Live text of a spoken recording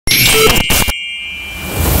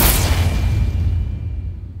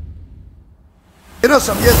You know,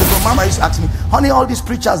 some years ago, Mama used to ask me, honey, all these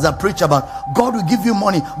preachers that preach about God will give you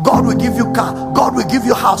money, God will give you car, God will give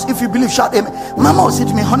you house. If you believe, shout amen. Mama would say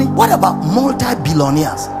to me, honey, what about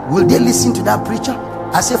multi-billionaires? Will they listen to that preacher?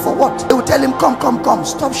 I say, for what? They will tell him, come,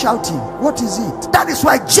 stop shouting. What is it? That is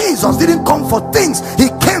why Jesus didn't come for things. He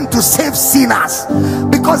came to save sinners.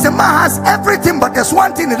 Because the man has everything, but there's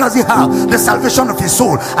one thing he doesn't have, the salvation of his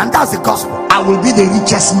soul, and that's the gospel. I will be the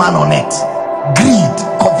richest man on earth. Greed,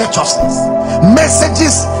 covetousness,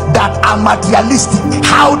 messages that are materialistic,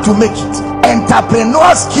 how to make it,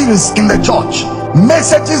 entrepreneurial skills in the church,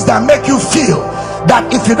 messages that make you feel that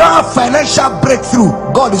if you don't have financial breakthrough,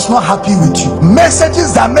 God is not happy with you,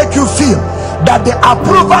 messages that make you feel that the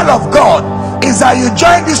approval of God is that you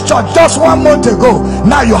joined this church just 1 month ago,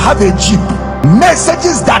 now you have a Jeep,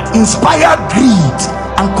 messages that inspire greed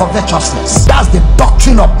and covetousness. That's the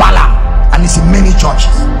doctrine of Balaam, and it's in many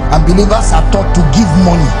churches. And believers are taught to give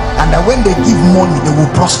money, and that when they give money they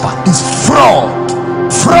will prosper. It's fraud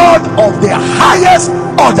of the highest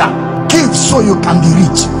order. Give so you can be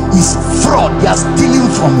rich is fraud. They are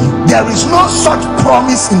stealing from you. There is no such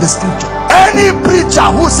promise in the scripture. Any preacher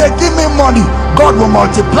who say give me money, God will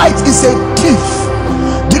multiply it, is a thief.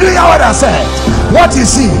 Did you hear what I said? What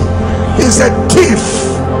is he? He's a thief.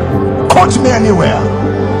 Quote me anywhere.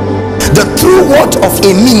 The true worth of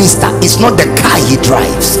a minister is not the car he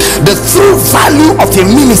drives. The true value of a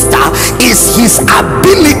minister is his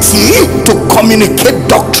ability to communicate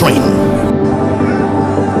doctrine.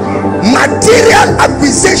 Material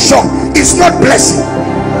acquisition is not blessing.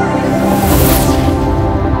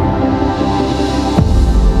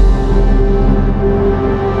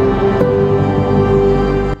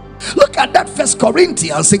 Look at that, 1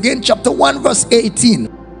 Corinthians again, chapter 1 verse 18.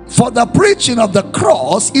 For the preaching of the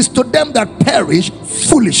cross is to them that perish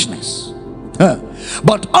foolishness,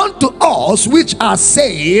 but unto us which are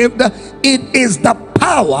saved it is the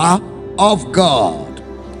power of God.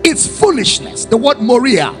 It's foolishness. The word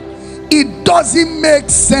moria, it doesn't make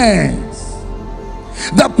sense.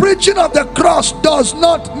 The preaching of the cross does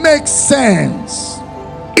not make sense.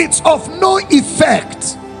 It's of no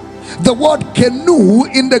effect. The word kenoo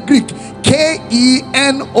in the Greek,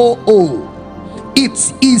 K-E-N-O-O,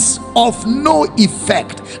 it is of no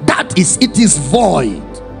effect. That is, it is void.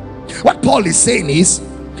 What Paul is saying is,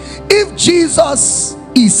 if Jesus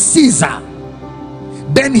is Caesar,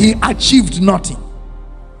 then he achieved nothing.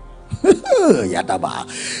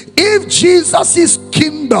 If Jesus'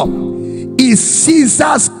 kingdom is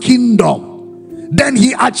Caesar's kingdom, then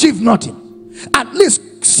he achieved nothing. At least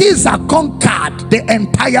Caesar conquered the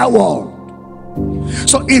entire world.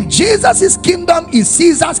 So if Jesus' kingdom is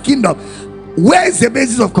Caesar's kingdom, where is the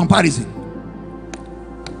basis of comparison?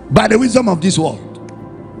 By the wisdom of this world.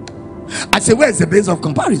 I say, where is the basis of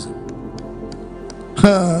comparison?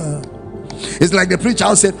 It's like the preacher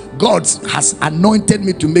who said, God has anointed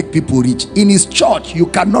me to make people rich. In his church, you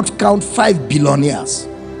cannot count 5 billionaires,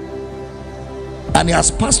 and he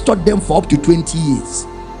has pastored them for up to 20 years.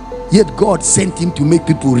 Yet God sent him to make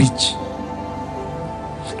people rich.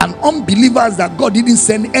 And unbelievers that God didn't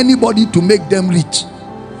send anybody to make them rich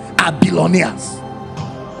are billionaires.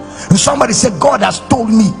 And somebody said, God has told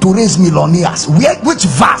me to raise millionaires. Which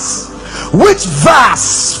verse? Which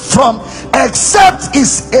verse from? Except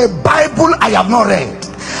is a Bible I have not read.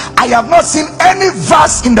 I have not seen any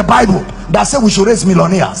verse in the Bible that say we should raise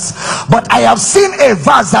millionaires, but I have seen a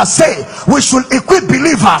verse that say we should equip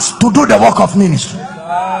believers to do the work of ministry.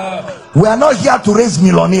 We are not here to raise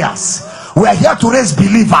millionaires. We are here to raise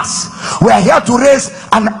believers. We are here to raise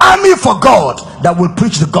an army for God that will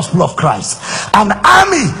preach the gospel of Christ, an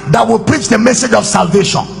army that will preach the message of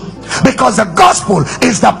salvation, because the gospel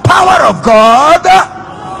is the power of God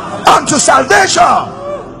unto salvation.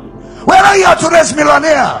 We are not here to raise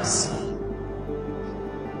millionaires.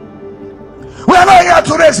 We are not here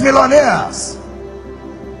to raise millionaires.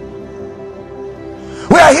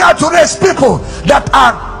 We are here to raise people that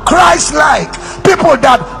are Christ-like, people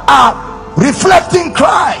that are reflecting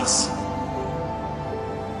Christ.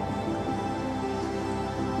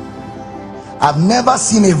 I've never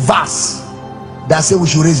seen a verse that says we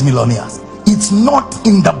should raise millionaires. It's not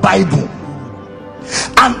in the Bible,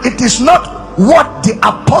 and it is not what the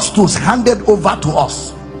apostles handed over to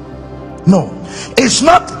us. No, it's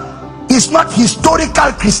not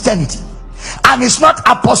historical Christianity, and it's not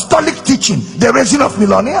apostolic teaching, the raising of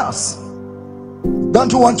millionaires.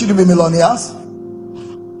 Don't you want you to be millionaires?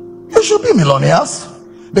 You should be millionaires,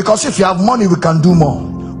 because if you have money we can do more.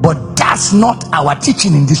 But that's not our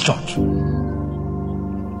teaching in this church.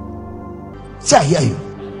 See, I hear you.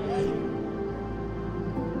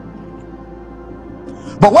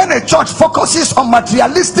 But when a church focuses on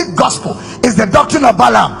materialistic gospel, it's the doctrine of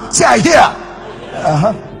Balaam. Say, I hear.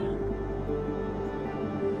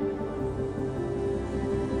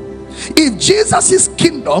 If Jesus'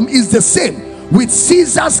 kingdom is the same with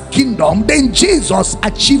Caesar's kingdom, then Jesus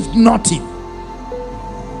achieved nothing.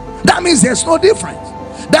 That means there's no difference.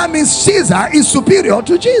 That means Caesar is superior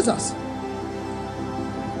to Jesus.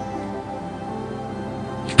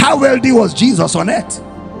 How wealthy was Jesus on earth?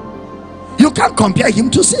 You can't compare him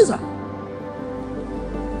to Caesar.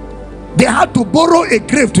 They had to borrow a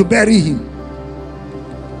grave to bury him.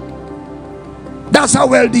 That's how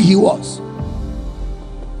wealthy he was.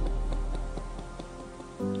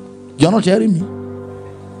 You're not hearing me?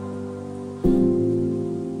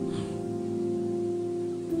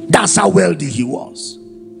 That's how wealthy he was.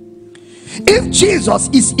 If Jesus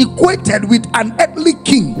is equated with an earthly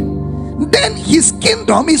king, then his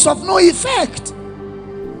kingdom is of no effect.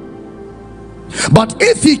 But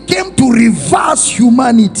if he came to reverse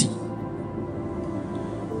humanity,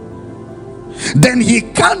 then he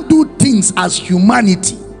can't do things as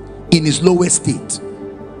humanity in his lowest state.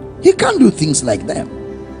 He can't do things like them.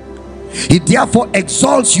 He therefore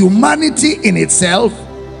exalts humanity in itself,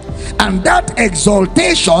 and that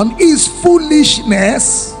exaltation is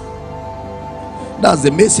foolishness. That's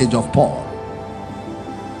the message of Paul.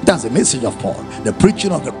 That's the message of Paul. The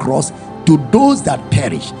preaching of the cross to those that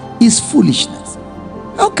perish is foolishness.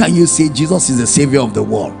 How can you say Jesus is the savior of the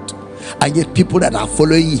world, and yet people that are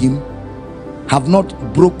following him have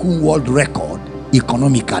not broken world record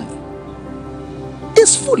economically?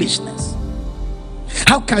 It's foolishness.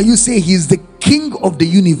 How can you say he is the king of the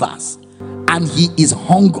universe and he is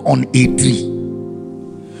hung on a tree,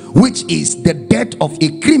 which is the death of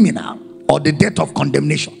a criminal or the death of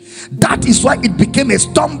condemnation? That is why it became a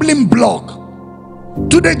stumbling block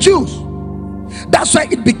to the Jews. That's why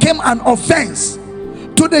it became an offense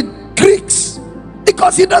to the Greeks,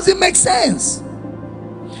 because it doesn't make sense.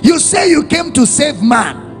 You say you came to save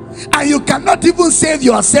man, and you cannot even save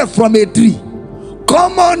yourself from a tree,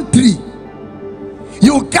 common tree.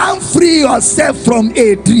 You can't free yourself from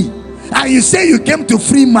a tree, and you say you came to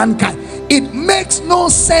free mankind. It makes no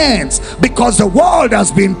sense, because the world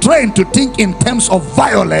has been trained to think in terms of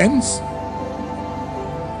violence,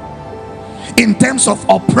 in terms of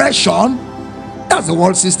oppression. That's the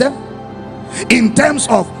world system. In terms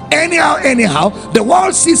of anyhow, the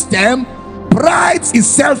world system prides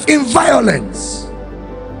itself in violence,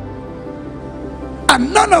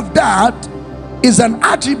 and none of that is an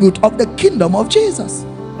attribute of the kingdom of Jesus.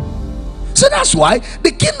 So that's why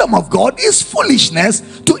the kingdom of God is foolishness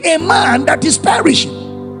to a man that is perishing.